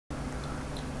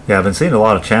Yeah, I've been seeing a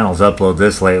lot of channels upload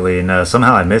this lately, and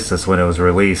somehow I missed this when it was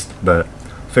released, but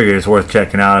figured it's worth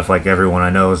checking out if like everyone I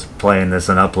know is playing this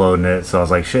and uploading it. So I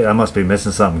was like, shit, I must be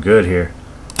missing something good here.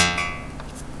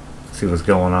 Let's see what's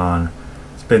going on.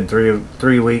 It's been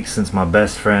three weeks since my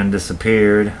best friend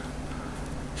disappeared.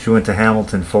 She went to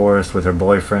Hamilton Forest with her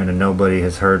boyfriend and nobody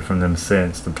has heard from them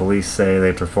since. The police say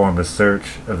they performed a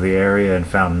search of the area and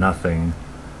found nothing.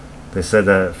 They said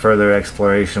that further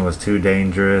exploration was too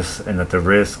dangerous and that the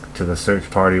risk to the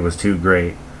search party was too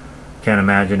great. Can't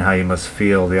imagine how you must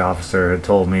feel, the officer had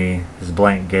told me. His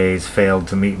blank gaze failed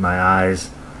to meet my eyes,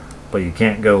 but you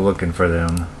can't go looking for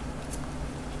them.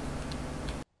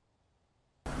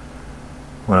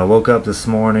 When I woke up this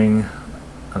morning,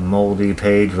 a moldy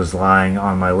page was lying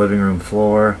on my living room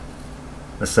floor.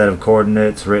 A set of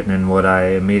coordinates written in what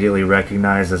I immediately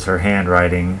recognized as her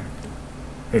handwriting.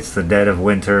 It's the dead of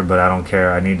winter, but I don't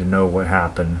care. I need to know what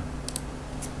happened.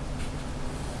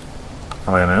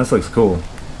 Oh yeah, man, this looks cool.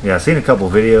 Yeah, I've seen a couple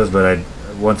videos, but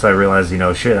once I realized, you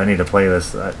know, shit, I need to play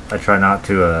this, I try not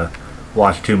to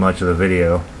watch too much of the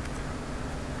video.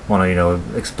 Want to, you know,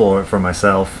 explore it for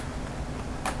myself.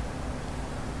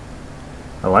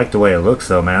 I like the way it looks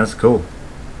though, man. It's cool.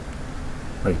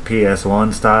 Like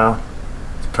PS1 style.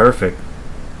 It's perfect.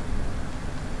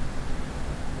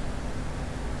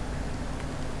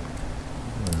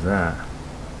 What is that?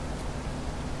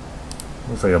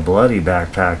 Looks like a bloody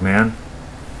backpack, man.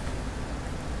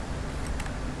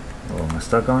 Oh, am I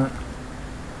stuck on it?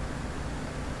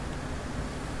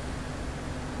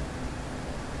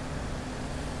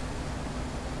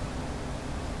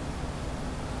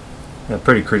 Yeah,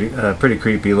 pretty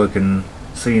creepy looking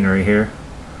scenery here.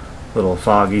 Little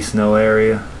foggy snow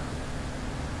area.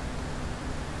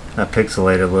 That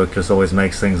pixelated look just always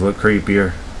makes things look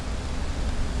creepier.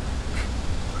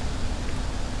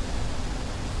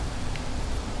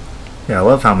 Yeah, I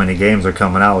love how many games are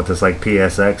coming out with this like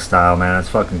PSX style, man. It's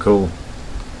fucking cool.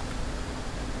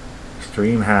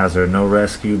 Extreme hazard, no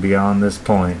rescue beyond this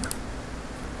point.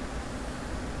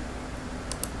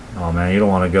 Oh man, you don't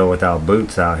want to go without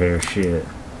boots out here, shit.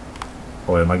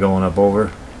 Oh, am I going up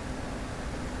over?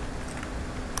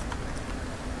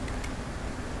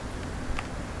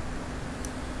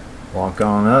 Walk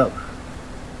on up.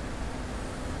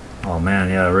 Oh man,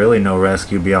 yeah, really no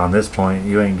rescue beyond this point.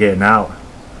 You ain't getting out.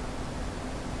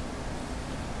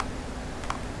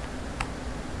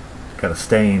 Got a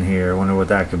stain here. I wonder what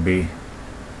that could be.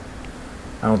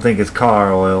 I don't think it's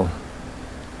car oil.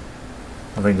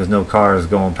 I think there's no cars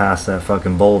going past that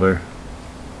fucking boulder.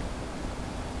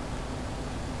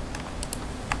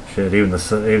 Shit, even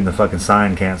the fucking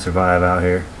sign can't survive out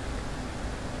here.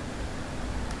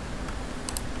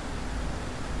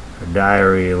 Her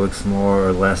diary looks more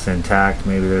or less intact.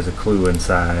 Maybe there's a clue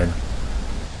inside.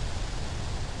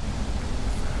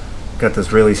 Got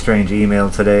this really strange email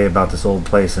today about this old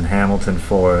place in Hamilton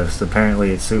Forest.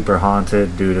 Apparently it's super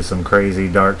haunted due to some crazy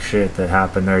dark shit that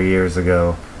happened there years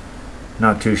ago.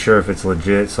 Not too sure if it's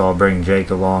legit, so I'll bring Jake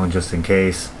along just in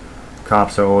case.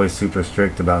 Cops are always super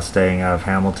strict about staying out of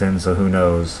Hamilton, so who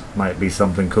knows, might be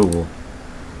something cool.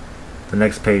 The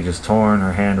next page is torn,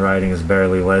 her handwriting is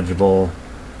barely legible,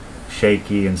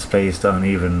 shaky and spaced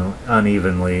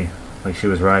unevenly, like she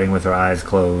was writing with her eyes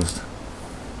closed.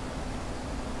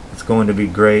 It's going to be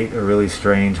great, a really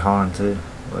strange haunted.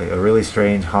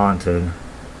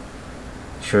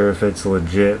 Sure if it's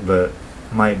legit, but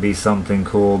might be something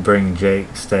cool. Bring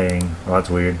Jake, staying. Oh, that's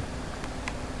weird.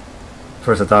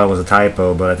 First I thought it was a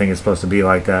typo, but I think it's supposed to be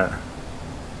like that.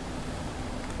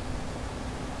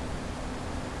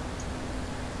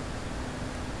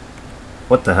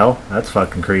 What the hell? That's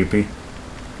fucking creepy.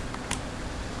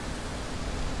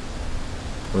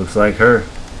 Looks like her.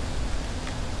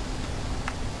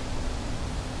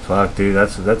 Fuck, dude,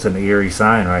 that's an eerie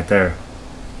sign right there.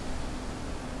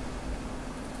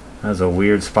 That's a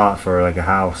weird spot for like a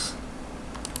house.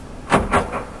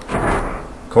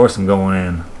 Of course I'm going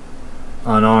in.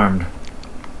 Unarmed.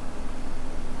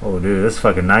 Oh dude, this is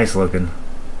fucking nice looking.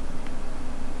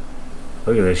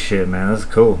 Look at this shit, man. This is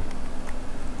cool.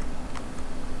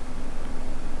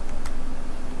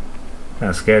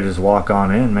 Kinda scared to just walk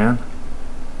on in, man.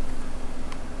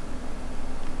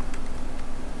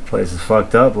 Place is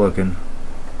fucked up looking.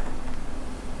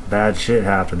 Bad shit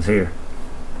happens here.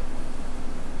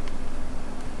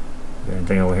 Got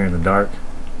anything over here in the dark?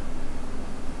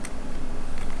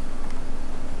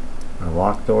 A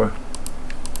locked door?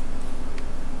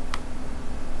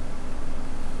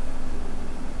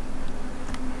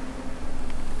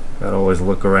 Gotta always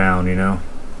look around, you know.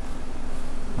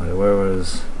 Wait,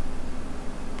 where's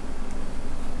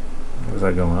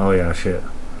I going? Oh yeah, shit.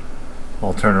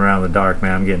 I'll turn around in the dark,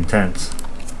 man. I'm getting tense.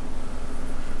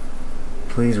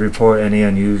 Please report any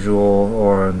unusual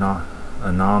or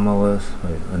anomalous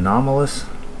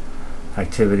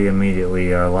activity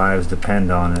immediately. Our lives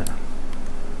depend on it.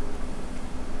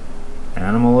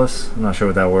 Animalist? I'm not sure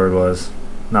what that word was.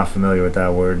 Not familiar with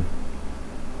that word.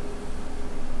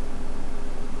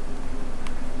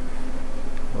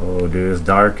 Oh, dude, it's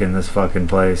dark in this fucking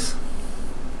place.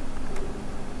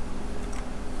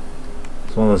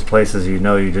 It's one of those places you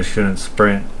know you just shouldn't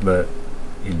sprint, but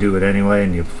you do it anyway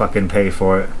and you fucking pay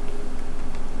for it.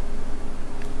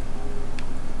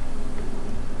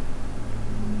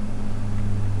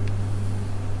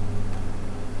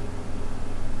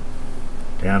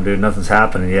 Damn, dude, nothing's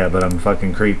happening yet, but I'm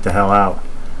fucking creeped the hell out.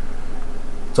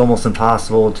 It's almost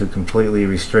impossible to completely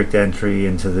restrict entry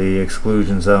into the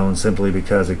exclusion zone simply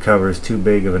because it covers too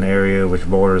big of an area which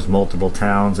borders multiple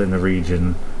towns in the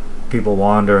region. People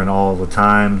wander in all the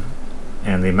time,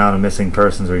 and the amount of missing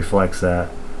persons reflects that.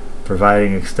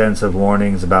 Providing extensive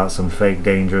warnings about some fake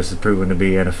dangers has proven to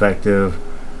be ineffective,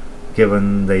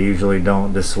 given they usually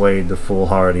don't dissuade the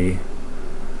foolhardy.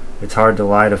 It's hard to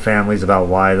lie to families about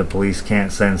why the police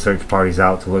can't send search parties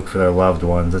out to look for their loved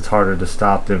ones. It's harder to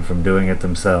stop them from doing it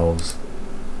themselves.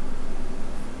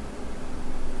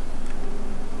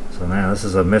 So man, this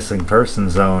is a missing person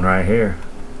zone right here.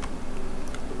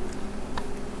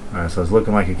 Alright, so it's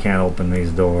looking like you can't open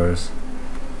these doors.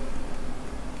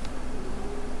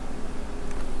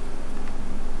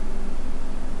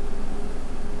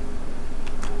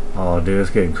 Oh dude, it's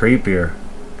getting creepier.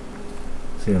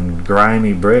 See them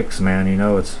grimy bricks, man, you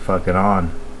know it's fucking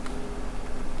on.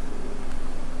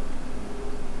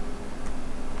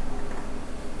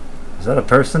 Is that a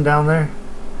person down there?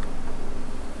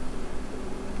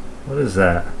 What is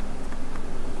that?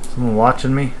 Someone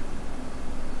watching me?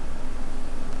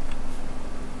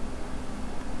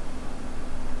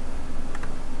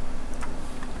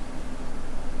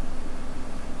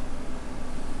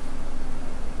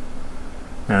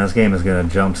 Now this game is gonna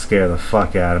jump scare the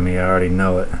fuck out of me, I already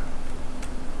know it.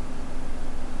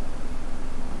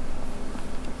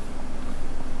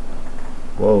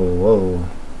 Whoa, whoa.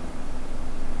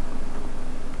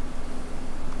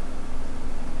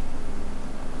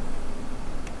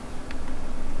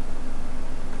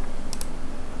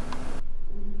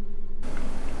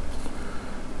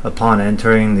 Upon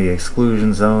entering the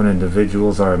exclusion zone,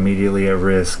 individuals are immediately at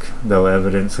risk, though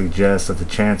evidence suggests that the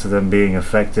chance of them being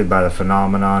affected by the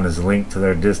phenomenon is linked to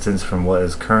their distance from what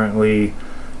is currently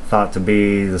thought to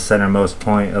be the centermost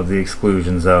point of the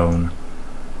exclusion zone.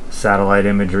 Satellite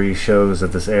imagery shows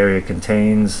that this area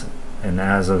contains an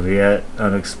as of yet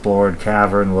unexplored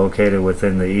cavern located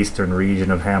within the eastern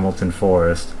region of Hamilton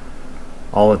Forest.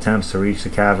 All attempts to reach the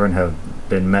cavern have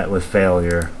been met with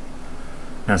failure.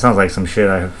 That sounds like some shit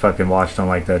I fucking watched on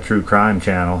like the true crime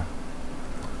channel.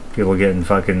 People getting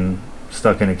fucking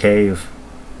stuck in a cave.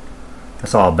 I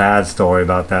saw a bad story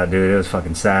about that, dude. It was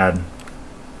fucking sad.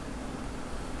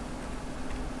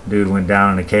 Dude went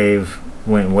down in a cave,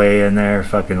 went way in there,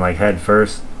 fucking like head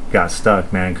first, got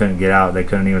stuck, man. Couldn't get out. They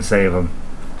couldn't even save him.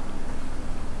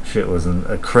 Shit was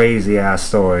a crazy ass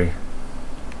story.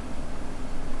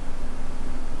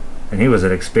 And he was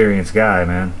an experienced guy,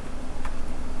 man.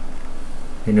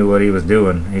 He knew what he was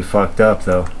doing. He fucked up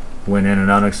though. Went in an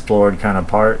unexplored kind of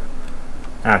part.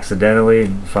 Accidentally.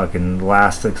 Fucking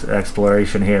last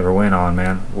exploration he ever went on,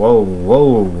 man. Whoa,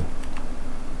 whoa.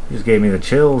 You just gave me the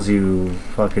chills, you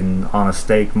fucking on a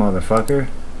stake motherfucker.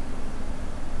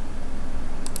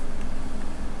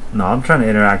 No, I'm trying to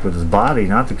interact with his body,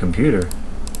 not the computer.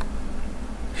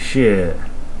 Shit.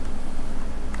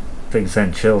 Thing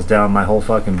sent chills down my whole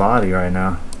fucking body right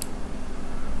now.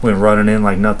 Went running in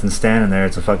like nothing standing there.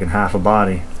 It's a fucking half a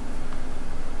body.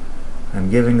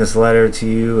 I'm giving this letter to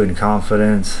you in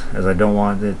confidence as I don't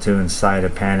want it to incite a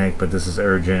panic, but this is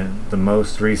urgent. The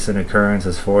most recent occurrence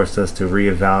has forced us to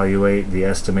reevaluate the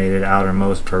estimated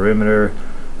outermost perimeter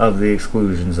of the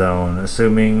exclusion zone.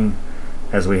 Assuming,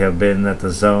 as we have been, that the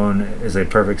zone is a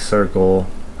perfect circle,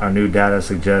 our new data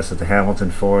suggests that the Hamilton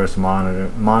Forest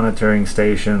monitoring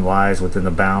station lies within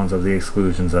the bounds of the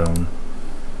exclusion zone.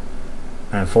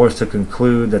 I am forced to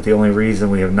conclude that the only reason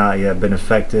we have not yet been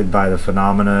affected by the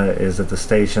phenomena is that the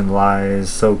station lies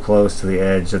so close to the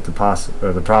edge that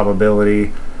the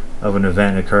probability of an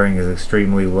event occurring is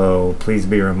extremely low. Please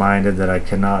be reminded that I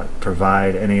cannot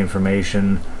provide any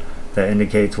information that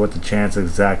indicates what the chances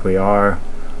exactly are,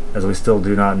 as we still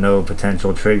do not know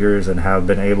potential triggers and have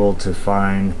been able to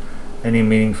find any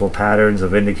meaningful patterns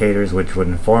of indicators which would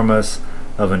inform us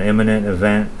of an imminent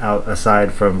event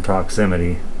aside from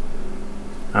proximity.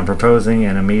 I'm proposing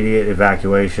an immediate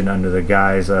evacuation under the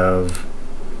guise of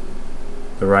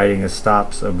The writing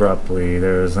stops abruptly.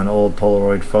 There is an old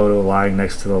Polaroid photo lying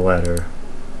next to the letter.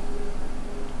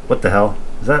 What the hell?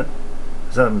 Is that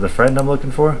the friend I'm looking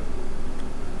for?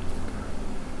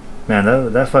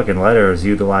 Man, that fucking letter is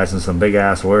utilizing some big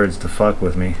ass words to fuck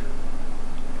with me.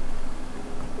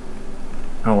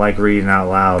 I don't like reading out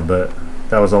loud, but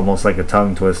that was almost like a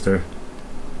tongue twister.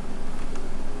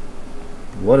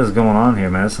 What is going on here,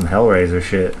 man? That's some Hellraiser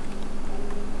shit.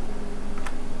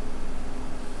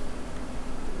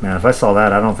 Man, if I saw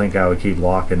that, I don't think I would keep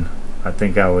walking. I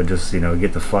think I would just,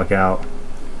 get the fuck out.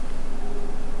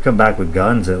 Come back with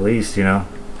guns at least,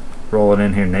 rolling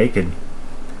in here naked.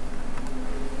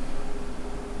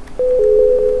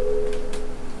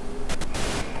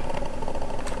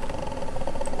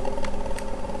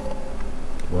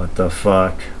 What the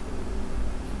fuck?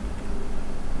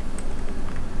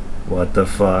 What the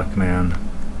fuck, man?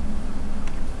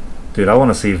 Dude, I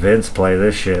want to see Vince play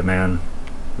this shit, man.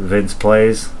 Vince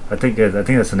Plays. I think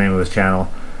that's the name of his channel.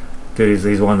 Dude,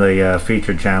 he's one of the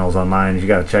featured channels on mine. You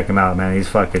gotta check him out, man. He's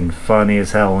fucking funny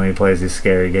as hell when he plays these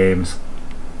scary games.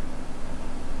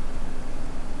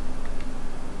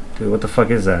 Dude, what the fuck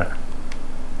is that?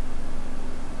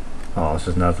 Oh, it's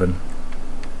just nothing.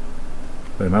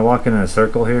 Wait, am I walking in a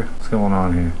circle here? What's going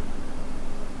on here?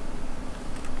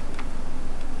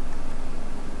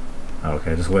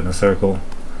 Okay, just went in a circle.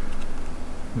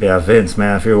 Yeah, Vince,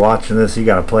 man, if you're watching this, you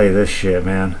gotta play this shit,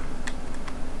 man.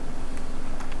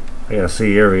 I gotta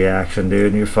see your reaction,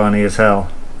 dude. You're funny as hell.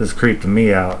 This creeped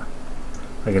me out.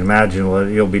 I can imagine what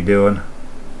you'll be doing.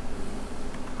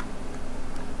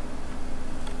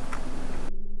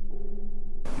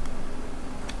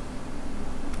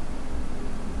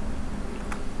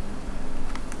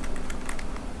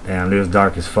 Damn, dude, it's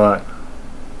dark as fuck.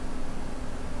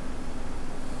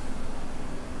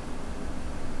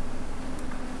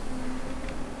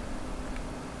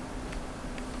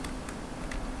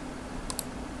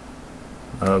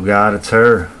 Oh God, it's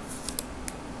her.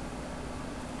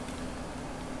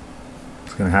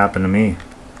 What's gonna happen to me?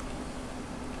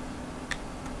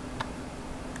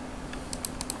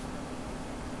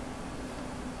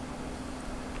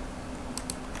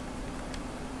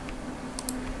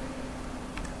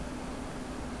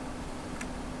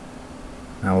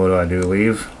 Now what do?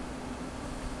 Leave?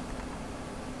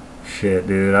 Shit,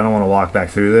 dude, I don't want to walk back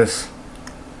through this.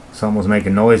 Someone's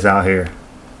making noise out here.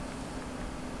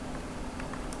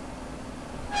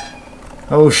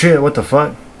 Oh shit, what the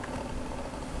fuck?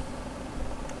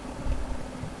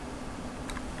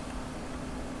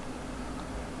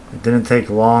 It didn't take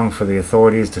long for the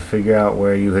authorities to figure out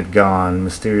where you had gone.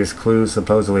 Mysterious clues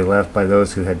supposedly left by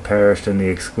those who had perished in the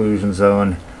exclusion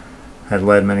zone had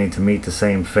led many to meet the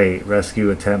same fate. Rescue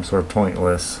attempts were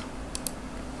pointless.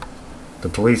 The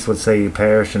police would say you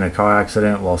perished in a car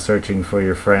accident while searching for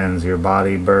your friends. Your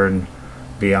body burned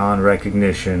beyond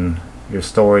recognition. Your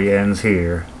story ends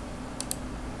here.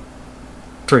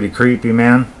 Pretty creepy,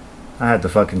 man. I had the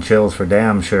fucking chills for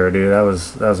damn sure, dude. That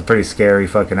was a pretty scary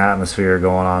fucking atmosphere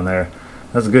going on there.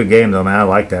 That's a good game though, man. I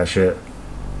like that shit.